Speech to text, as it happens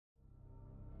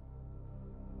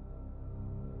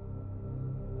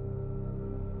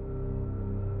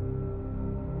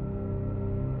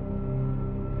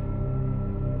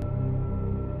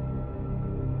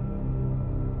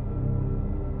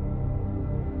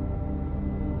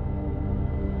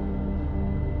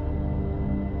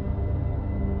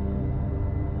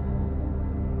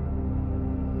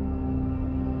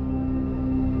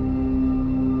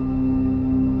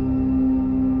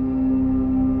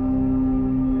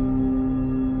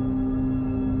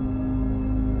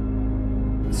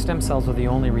Stem cells are the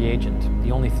only reagent,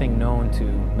 the only thing known to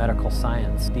medical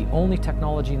science, the only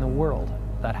technology in the world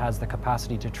that has the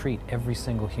capacity to treat every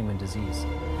single human disease.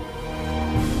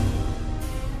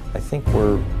 I think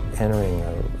we're entering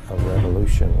a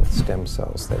revolution with stem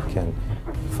cells that can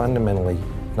fundamentally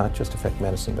not just affect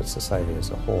medicine, but society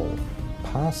as a whole,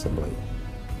 possibly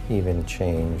even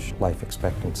change life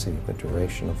expectancy, the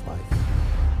duration of life.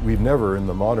 We've never, in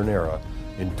the modern era,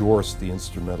 endorsed the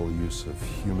instrumental use of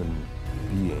human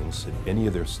beings at any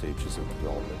of their stages of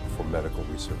development for medical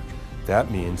research.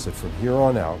 That means that from here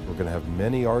on out, we're going to have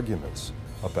many arguments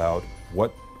about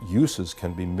what uses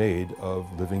can be made of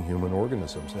living human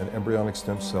organisms. And embryonic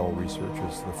stem cell research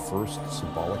is the first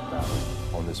symbolic battle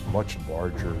on this much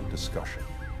larger discussion.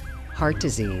 Heart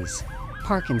disease,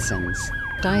 Parkinson's,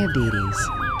 diabetes,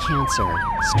 cancer,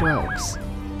 strokes.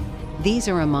 These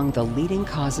are among the leading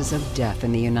causes of death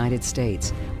in the United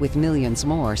States, with millions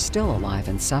more still alive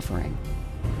and suffering.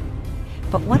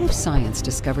 But what if science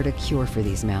discovered a cure for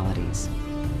these maladies?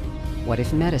 What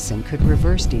if medicine could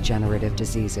reverse degenerative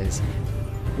diseases,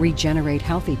 regenerate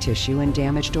healthy tissue and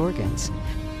damaged organs,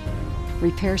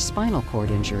 repair spinal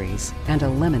cord injuries, and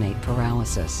eliminate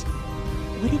paralysis?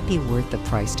 Would it be worth the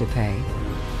price to pay?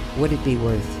 Would it be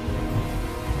worth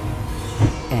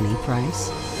any price?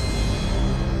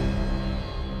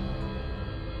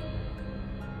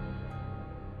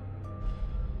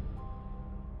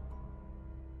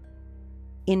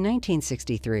 In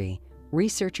 1963,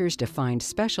 researchers defined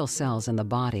special cells in the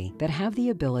body that have the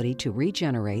ability to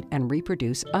regenerate and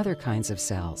reproduce other kinds of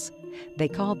cells. They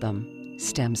called them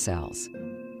stem cells.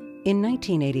 In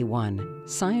 1981,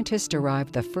 scientists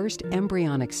derived the first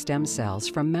embryonic stem cells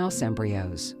from mouse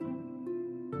embryos,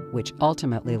 which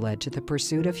ultimately led to the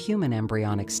pursuit of human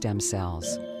embryonic stem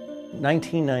cells.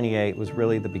 1998 was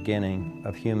really the beginning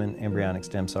of human embryonic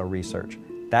stem cell research.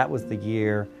 That was the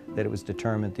year that it was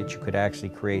determined that you could actually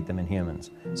create them in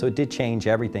humans. So it did change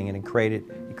everything, and it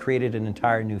created an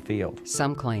entire new field.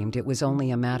 Some claimed it was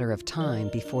only a matter of time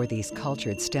before these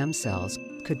cultured stem cells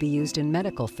could be used in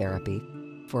medical therapy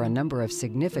for a number of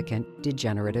significant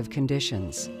degenerative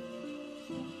conditions.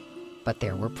 But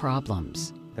there were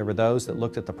problems. There were those that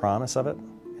looked at the promise of it,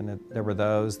 and there were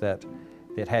those that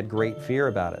had great fear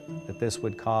about it, that this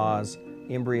would cause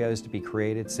embryos to be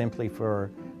created simply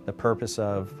for the purpose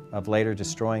of later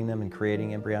destroying them and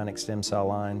creating embryonic stem cell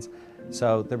lines.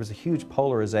 So there was a huge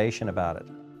polarization about it.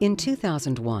 In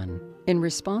 2001, in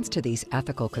response to these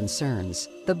ethical concerns,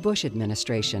 the Bush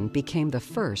administration became the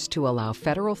first to allow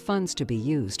federal funds to be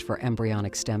used for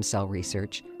embryonic stem cell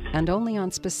research, and only on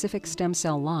specific stem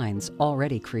cell lines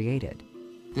already created.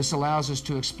 This allows us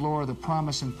to explore the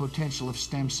promise and potential of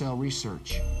stem cell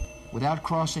research without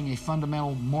crossing a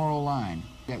fundamental moral line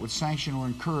that would sanction or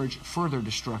encourage further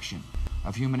destruction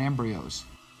of human embryos.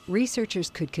 Researchers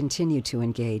could continue to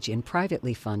engage in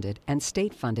privately funded and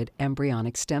state-funded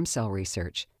embryonic stem cell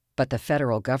research, but the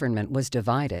federal government was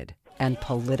divided and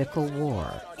political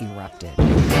war erupted. Do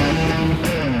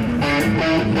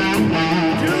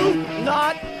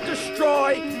not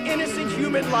destroy innocent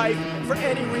human life for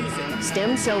any reason.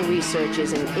 Stem cell research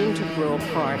is an integral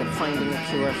part of finding a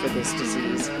cure for this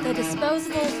disease. The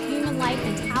disposable human life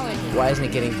mentality. Why isn't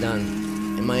it getting done?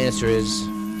 And my answer is,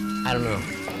 I don't know.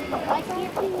 I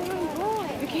can't see where you're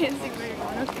going. You can't see where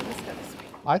you're going.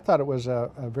 I thought it was a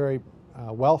very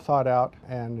well thought out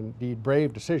and indeed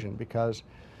brave decision, because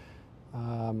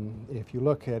if you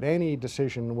look at any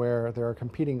decision where there are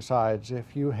competing sides,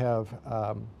 if you have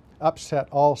upset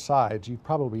all sides, you've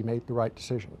probably made the right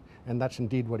decision. And that's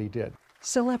indeed what he did.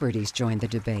 Celebrities joined the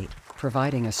debate,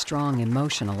 providing a strong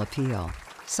emotional appeal,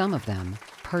 some of them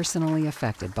personally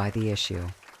affected by the issue.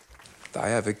 I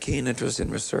have a keen interest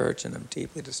in research, and I'm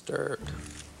deeply disturbed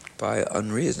by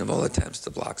unreasonable attempts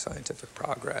to block scientific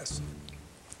progress.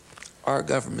 Our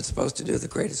government's supposed to do the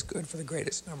greatest good for the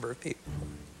greatest number of people.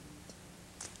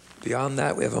 Beyond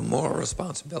that, we have a moral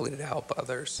responsibility to help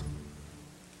others.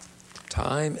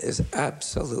 Time is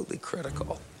absolutely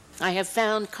critical. I have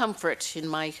found comfort in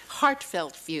my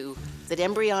heartfelt view that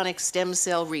embryonic stem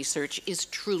cell research is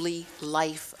truly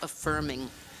life-affirming.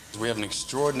 We have an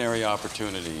extraordinary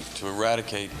opportunity to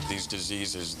eradicate these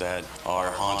diseases that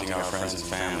are haunting our friends and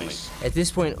families. At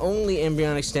this point, only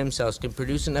embryonic stem cells can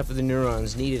produce enough of the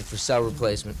neurons needed for cell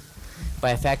replacement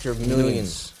by a factor of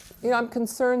millions. You know, I'm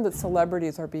concerned that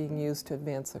celebrities are being used to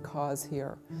advance a cause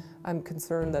here. I'm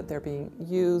concerned that they're being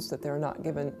used, that they're not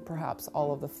given perhaps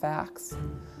all of the facts,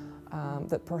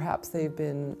 that perhaps they've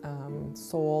been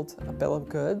sold a bill of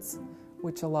goods,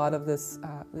 which a lot of this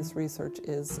research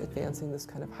is advancing this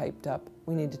kind of hyped up,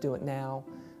 we need to do it now.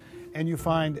 And you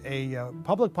find a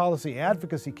public policy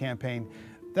advocacy campaign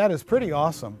That is pretty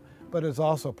awesome, but is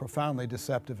also profoundly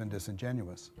deceptive and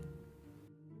disingenuous.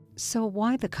 So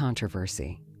why the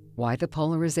controversy? Why the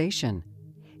polarization?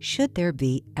 Should there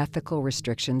be ethical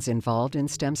restrictions involved in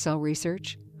stem cell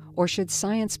research? Or should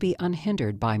science be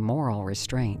unhindered by moral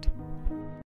restraint?